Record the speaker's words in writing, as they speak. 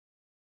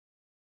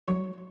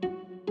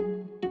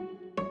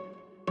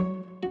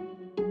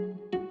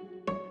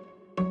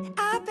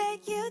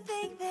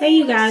Hey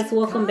you guys,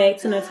 welcome back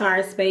to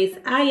Natara Space.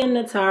 I am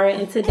Natara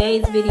and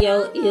today's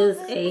video is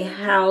a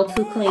how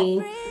to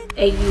clean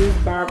a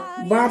used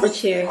barber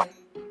chair.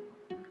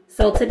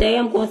 So today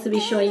I'm going to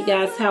be showing you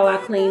guys how I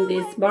clean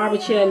this barber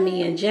chair,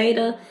 me and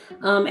Jada.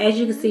 As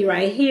you can see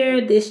right here,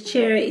 this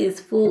chair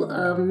is full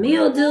of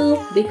mildew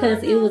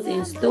because it was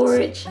in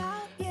storage.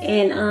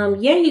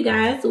 And yeah you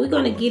guys, we're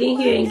going to get in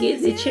here and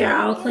get the chair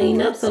all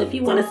cleaned up. So if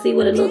you want to see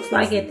what it looks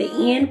like at the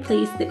end,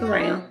 please stick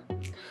around.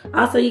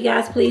 Also, you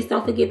guys, please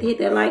don't forget to hit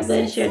that like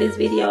button, share this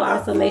video.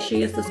 Also, make sure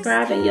you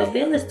subscribe and your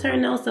bell is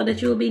turned on so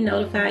that you will be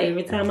notified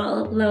every time I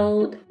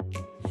upload.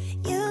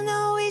 You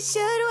know we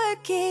should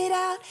work it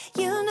out.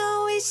 You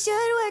know we should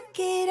work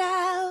it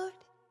out.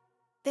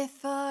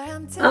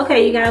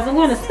 Okay, you guys, I'm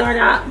going to start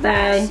out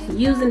by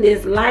using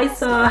this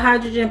Lysol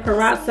hydrogen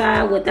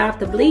peroxide without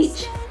the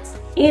bleach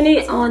in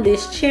it on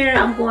this chair.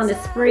 I'm going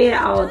to spray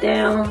it all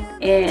down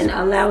and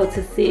allow it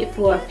to sit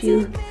for a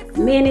few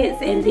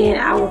minutes, and then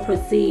I will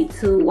proceed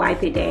to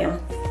wipe it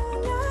down.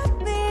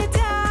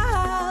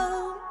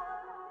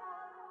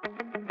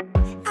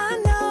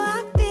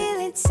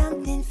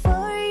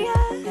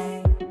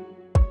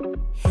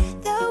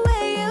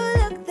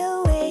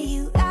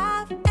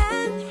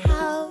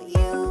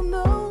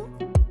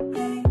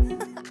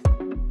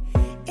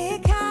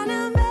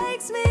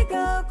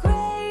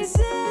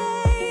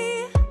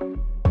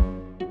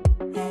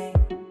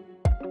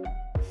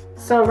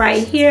 So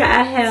right here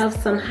I have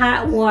some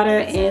hot water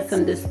and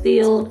some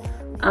distilled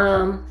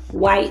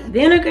white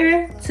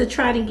vinegar to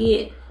try to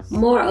get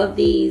more of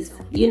these,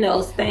 you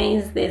know,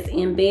 stains that's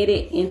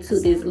embedded into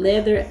this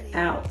leather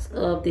out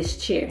of this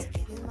chair.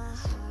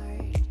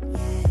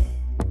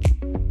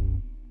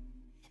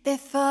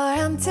 Before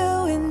I'm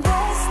too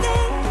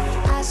invested,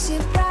 I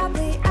should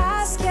probably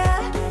ask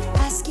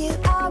you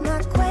all my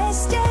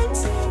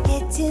questions,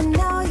 get to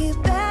know you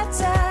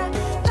better.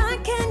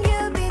 Like, can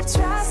you be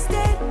trusted?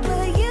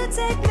 Will you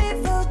take me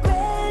for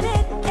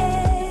granted?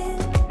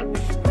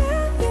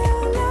 Will you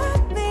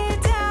let me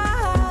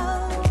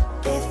down?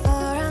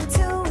 Before I'm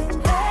too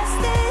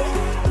invested,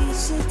 you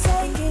should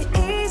take it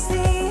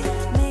easy.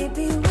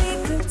 Maybe we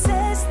could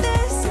test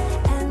this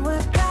and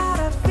work out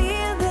our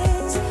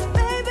feelings.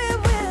 Baby,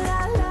 will I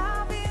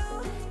love you?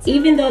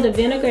 Even though the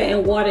vinegar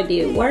and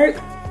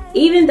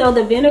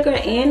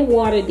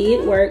water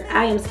did work,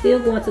 I am still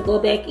going to go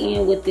back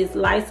in with this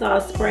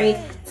Lysol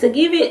spray to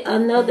give it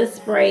another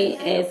spray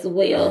as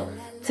well,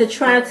 to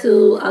try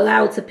to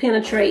allow it to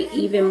penetrate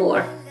even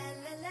more.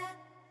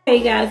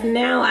 Okay guys,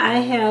 now I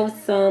have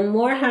some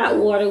more hot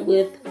water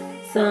with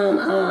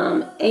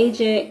some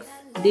Ajax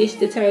dish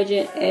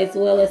detergent as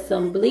well as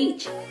some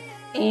bleach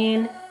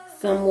and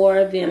some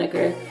more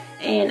vinegar.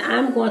 And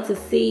I'm going to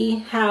see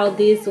how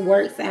this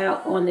works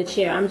out on the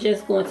chair. I'm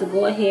just going to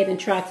go ahead and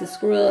try to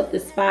scrub the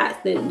spots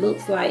that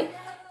looks like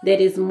that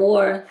is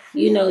more,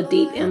 you know,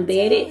 deep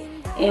embedded.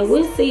 And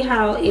we'll see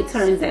how it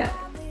turns out.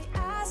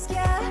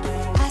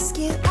 Ask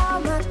you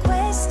all my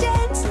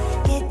questions,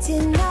 get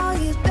to know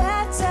you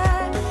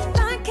better.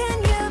 Like, can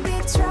you be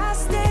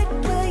trusted?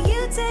 Will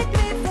you take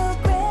me for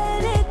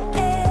granted?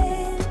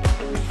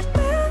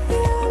 Will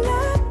you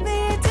let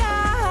me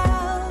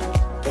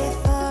down?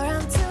 Before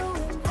I'm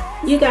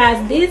too... You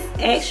guys, this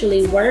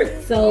actually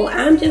worked. So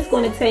I'm just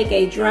going to take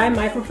a dry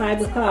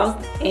microfiber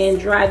cloth and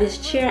dry this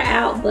chair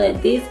out.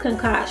 But this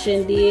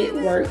concoction did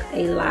work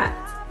a lot.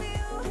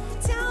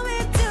 Tell me,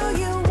 do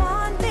you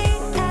want me?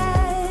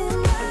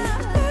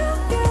 Will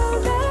you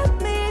let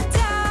me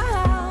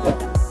down?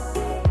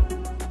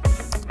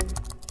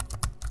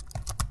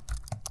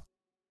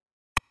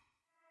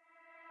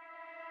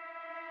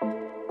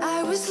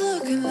 I was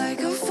looking like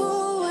a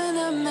fool when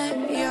I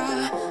met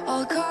ya,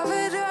 all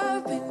covered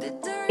up in the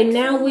dirt. And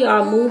now we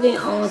are moving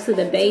on to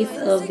the base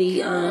of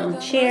the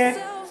chair.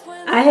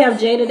 I have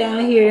Jada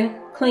down here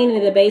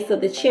cleaning the base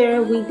of the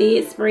chair. We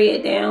did spray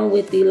it down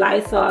with the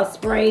Lysol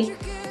spray,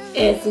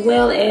 as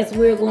well as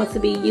we're going to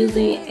be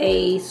using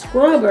a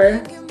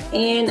scrubber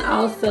and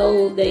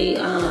also the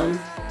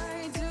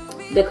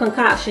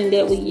concoction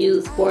that we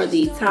use for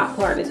the top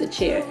part of the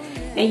chair.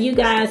 And you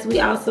guys,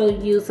 we also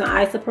use some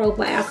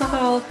isopropyl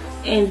alcohol,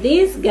 and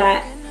this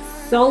got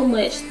so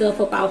much stuff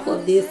up off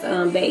of this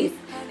base.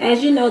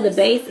 As you know, the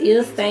base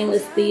is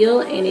stainless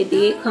steel and it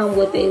did come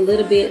with a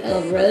little bit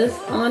of rust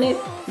on it,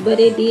 but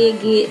it did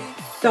get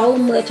so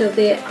much of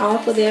that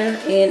off of there.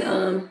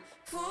 And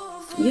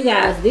you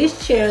guys,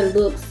 this chair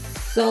looks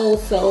so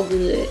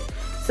good.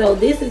 So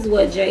this is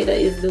what Jada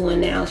is doing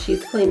now.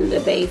 She's cleaning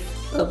the base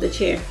of the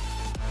chair.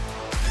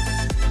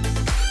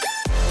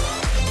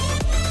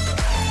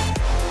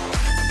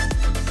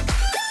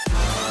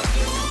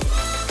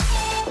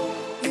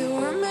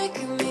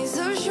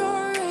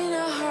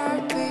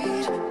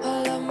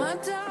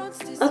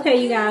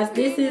 Okay you guys,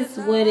 this is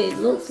what it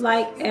looks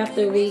like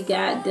after we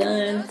got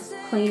done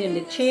cleaning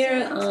the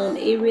chair.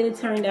 It really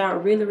turned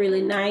out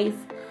really nice.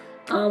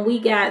 We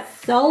got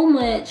so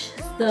much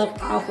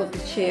stuff off of the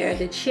chair.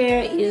 The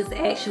chair is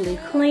actually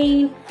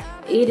clean.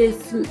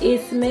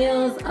 It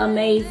smells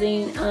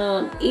amazing.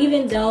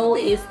 Even though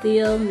it's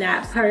still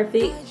not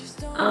perfect,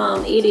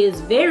 it is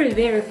very,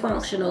 very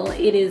functional.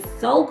 It is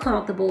so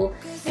comfortable.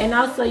 And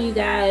also, you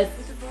guys,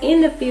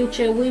 in the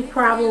future we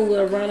probably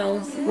will run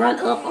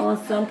up on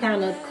some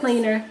kind of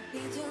cleaner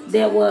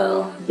that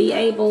will be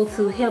able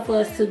to help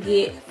us to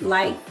get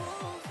like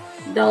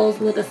those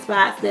little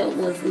spots that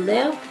was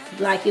left,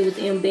 like it was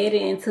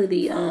embedded into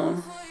the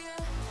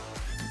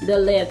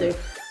leather.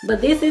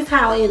 But this is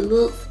how it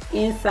looks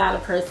inside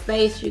of her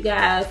space, you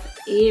guys.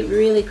 It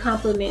really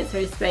complements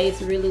her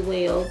space really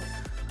well.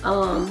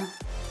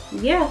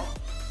 Yeah,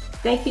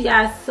 thank you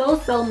guys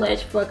so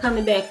much for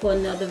coming back for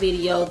another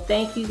video.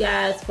 Thank you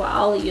guys for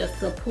all of your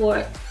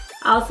support.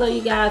 Also,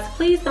 you guys,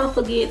 please don't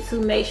forget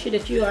to make sure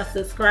that you are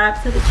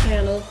subscribed to the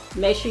channel.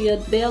 Make sure your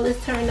bell is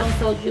turned on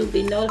so you'll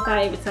be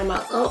notified every time I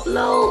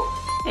upload.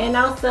 And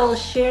also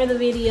share the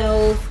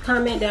videos,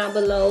 comment down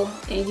below.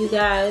 And you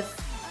guys,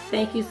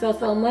 thank you so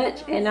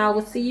much. And I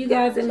will see you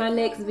guys in my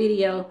next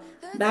video.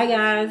 Bye,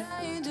 guys.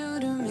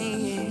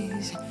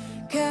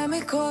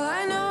 Chemical,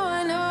 I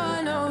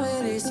know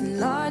it isn't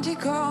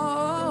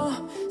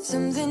logical.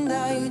 Something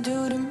that you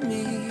do to me.